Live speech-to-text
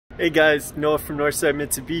Hey guys, Noah from Northside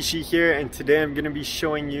Mitsubishi here, and today I'm going to be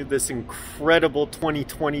showing you this incredible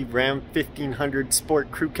 2020 Ram 1500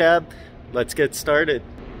 Sport Crew Cab. Let's get started.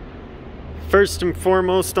 First and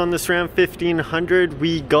foremost on this Ram 1500,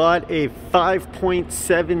 we got a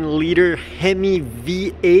 5.7 liter Hemi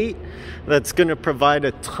V8 that's going to provide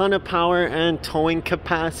a ton of power and towing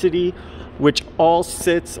capacity, which all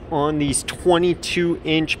sits on these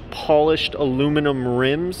 22-inch polished aluminum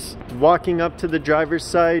rims. Walking up to the driver's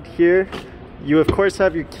side here, you of course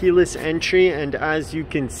have your keyless entry, and as you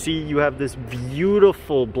can see, you have this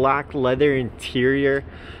beautiful black leather interior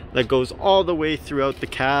that goes all the way throughout the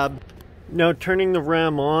cab. Now turning the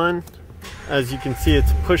Ram on, as you can see,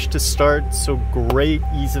 it's push to start, so great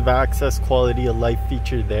ease of access, quality of life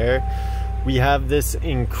feature there. We have this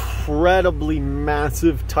incredibly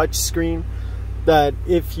massive touchscreen that,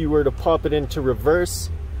 if you were to pop it into reverse,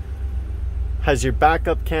 has your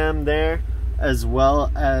backup cam there, as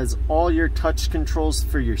well as all your touch controls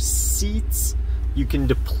for your seats. You can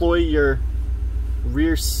deploy your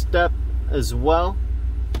rear step as well.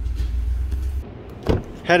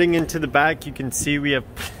 Heading into the back, you can see we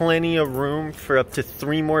have plenty of room for up to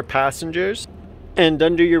 3 more passengers. And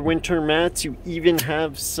under your winter mats, you even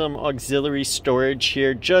have some auxiliary storage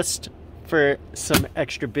here, just for some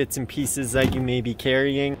extra bits and pieces that you may be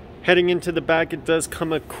carrying. Heading into the back, it does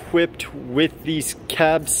come equipped with these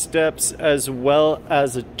cab steps, as well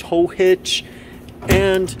as a tow hitch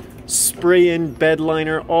and spray-in bed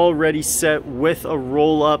liner already set with a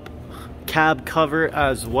roll-up cab cover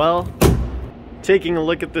as well. Taking a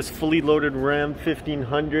look at this fully loaded Ram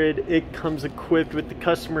 1500, it comes equipped with the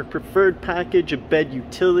customer preferred package, a bed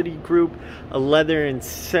utility group, a leather and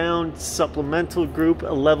sound supplemental group, a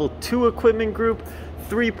level 2 equipment group,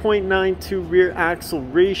 3.92 rear axle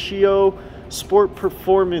ratio, sport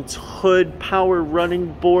performance hood, power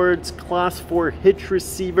running boards, class 4 hitch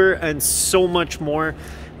receiver, and so much more.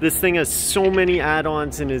 This thing has so many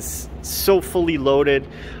add-ons and is so fully loaded.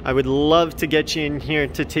 I would love to get you in here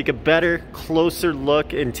to take a better, closer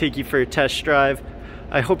look and take you for a test drive.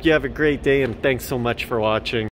 I hope you have a great day, and thanks so much for watching.